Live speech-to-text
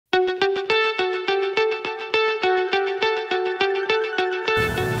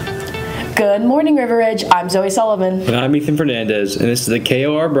Good morning, River Ridge. I'm Zoe Sullivan. And I'm Ethan Fernandez, and this is the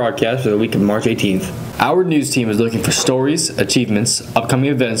KORR broadcast for the week of March 18th. Our news team is looking for stories, achievements, upcoming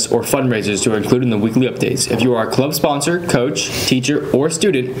events, or fundraisers to include in the weekly updates. If you are a club sponsor, coach, teacher, or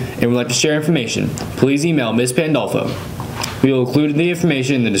student and would like to share information, please email Ms. Pandolfo. We will include the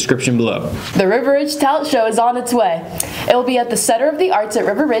information in the description below. The River Ridge Talent Show is on its way. It will be at the Center of the Arts at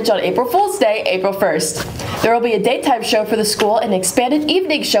River Ridge on April Fool's Day, April 1st. There will be a daytime show for the school and an expanded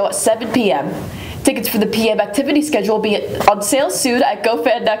evening show at 7 p.m. Tickets for the PM activity schedule will be on sale soon at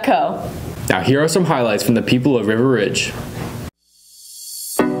gofan.co. Now here are some highlights from the people of River Ridge.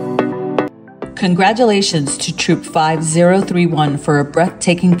 Congratulations to Troop 5031 for a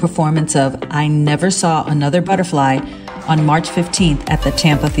breathtaking performance of I Never Saw Another Butterfly on March 15th at the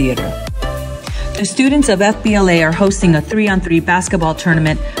Tampa Theater. The students of FBLA are hosting a 3-on-3 basketball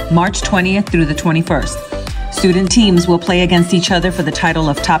tournament March 20th through the 21st. Student teams will play against each other for the title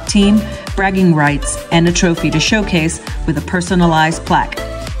of top team, bragging rights, and a trophy to showcase with a personalized plaque.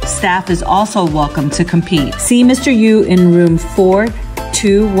 Staff is also welcome to compete. See Mr. Yu in room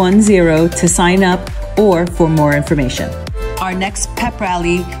 4210 to sign up or for more information. Our next pep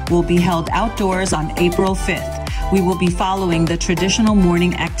rally will be held outdoors on April 5th. We will be following the traditional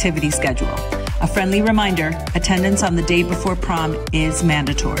morning activity schedule. A friendly reminder, attendance on the day before prom is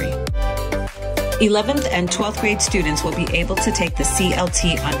mandatory. 11th and 12th grade students will be able to take the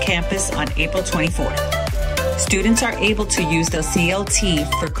CLT on campus on April 24th. Students are able to use the CLT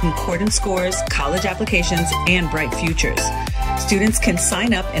for concordant scores, college applications, and bright futures. Students can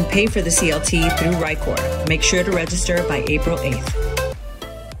sign up and pay for the CLT through KORR. Make sure to register by April 8th.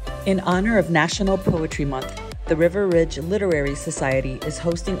 In honor of National Poetry Month, the River Ridge Literary Society is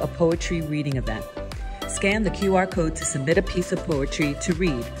hosting a poetry reading event. Scan the QR code to submit a piece of poetry to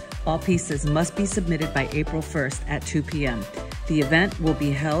read. All pieces must be submitted by April 1st at 2 p.m. The event will be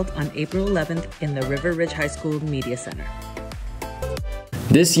held on April 11th in the River Ridge High School Media Center.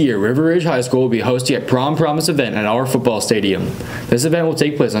 This year, River Ridge High School will be hosting a Prom Promise event at our football stadium. This event will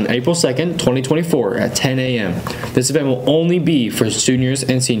take place on April 2nd, 2024 at 10 a.m. This event will only be for juniors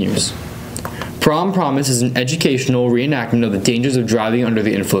and seniors. Prom Promise is an educational reenactment of the dangers of driving under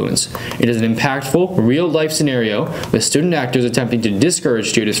the influence. It is an impactful, real-life scenario with student actors attempting to discourage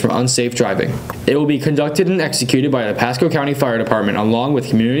students from unsafe driving. It will be conducted and executed by the Pasco County Fire Department along with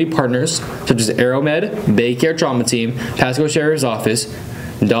community partners such as AeroMed, Baycare Trauma Team, Pasco Sheriff's Office,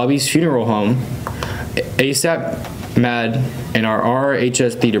 Dobby's Funeral Home, ASAP MAD, and our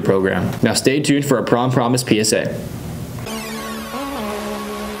RHS Theater program. Now stay tuned for a Prom Promise PSA.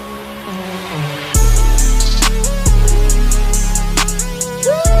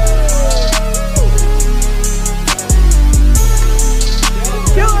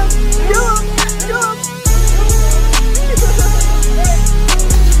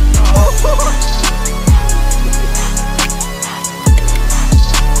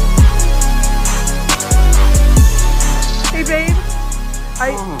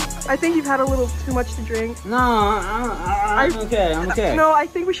 I think you've had a little too much to drink. No, I'm okay. I'm okay. No, I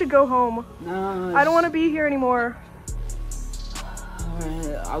think we should go home. No, I don't want to be here anymore.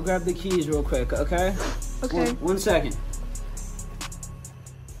 Alright, I'll grab the keys real quick, okay? Okay. One second.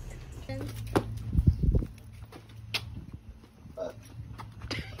 Okay,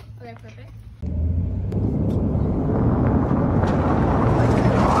 perfect.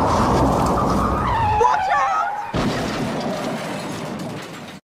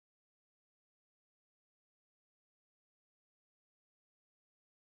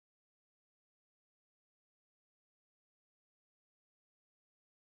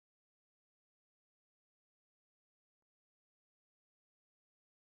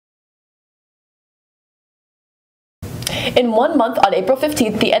 In 1 month, on April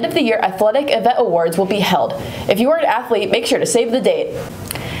 15th, the end of the year athletic event awards will be held. If you are an athlete, make sure to save the date.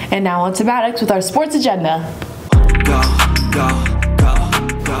 And now on to Maddox with our sports agenda.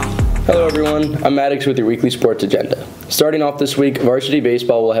 Hello everyone, I'm Maddox with your weekly sports agenda. Starting off this week, varsity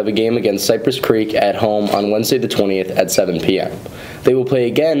baseball will have a game against Cypress Creek at home on Wednesday the 20th at 7 p.m. They will play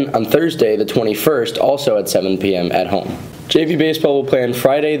again on Thursday the 21st, also at 7 p.m. at home. JV baseball will play on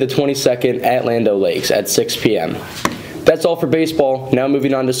Friday the 22nd at Lando Lakes at 6 p.m. That's all for baseball. Now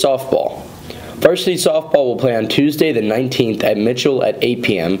moving on to softball. Varsity softball will play on Tuesday the 19th at Mitchell at 8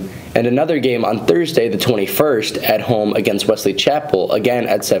 p.m. and another game on Thursday the 21st at home against Wesley Chapel, again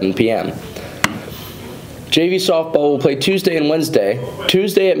at 7 p.m. JV softball will play Tuesday and Wednesday.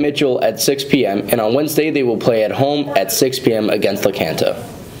 Tuesday at Mitchell at 6 p.m. and on Wednesday they will play at home at 6 p.m. against LaCanto.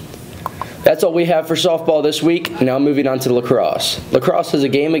 That's all we have for softball this week. Now moving on to lacrosse. Lacrosse has a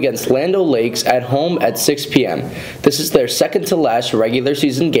game against Lando Lakes at home at 6 p.m. This is their second to last regular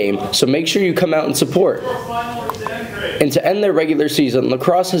season game, so make sure you come out and support. And to end their regular season,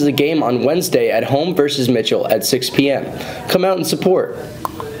 lacrosse has a game on Wednesday at home versus Mitchell at 6 p.m. Come out and support.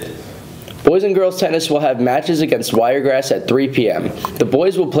 Boys and girls tennis will have matches against Wiregrass at 3 p.m. The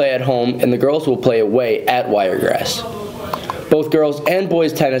boys will play at home and the girls will play away at Wiregrass. Both girls and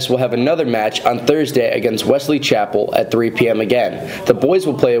boys tennis will have another match on Thursday against Wesley Chapel at 3 p.m. again. The boys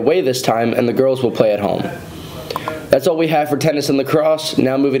will play away this time and the girls will play at home. That's all we have for tennis and lacrosse.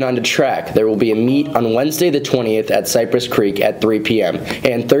 Now moving on to track. There will be a meet on Wednesday the 20th at Cypress Creek at 3 p.m.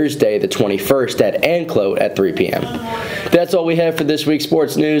 and Thursday the 21st at Anclote at 3 p.m. That's all we have for this week's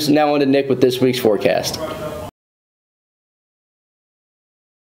sports news. Now on to Nick with this week's forecast.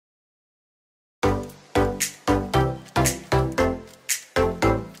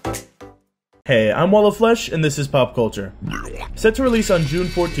 Hey, I'm Wall of Flesh, and this is Pop Culture. Set to release on June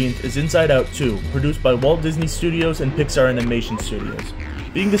 14th is Inside Out 2, produced by Walt Disney Studios and Pixar Animation Studios.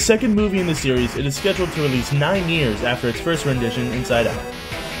 Being the second movie in the series, it is scheduled to release 9 years after its first rendition, Inside Out.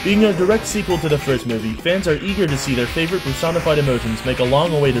 Being a direct sequel to the first movie, fans are eager to see their favorite personified emotions make a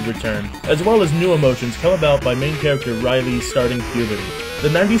long-awaited return, as well as new emotions come about by main character Riley starting puberty. The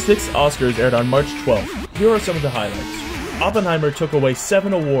 96 Oscars aired on March 12th. Here are some of the highlights. Oppenheimer took away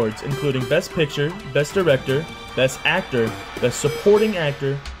 7 awards, including Best Picture, Best Director, Best Actor, Best Supporting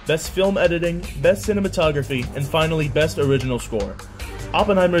Actor, Best Film Editing, Best Cinematography, and finally Best Original Score.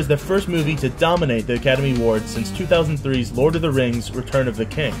 Oppenheimer is the first movie to dominate the Academy Awards since 2003's Lord of the Rings: Return of the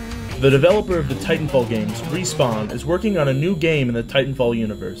King. The developer of the Titanfall games, Respawn, is working on a new game in the Titanfall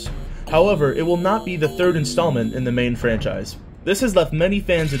universe. However, it will not be the third installment in the main franchise. This has left many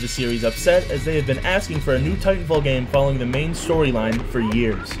fans of the series upset as they have been asking for a new Titanfall game following the main storyline for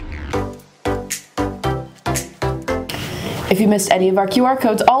years. If you missed any of our QR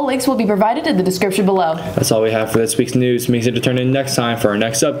codes, all links will be provided in the description below. That's all we have for this week's news. Make sure to turn in next time for our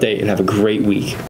next update and have a great week.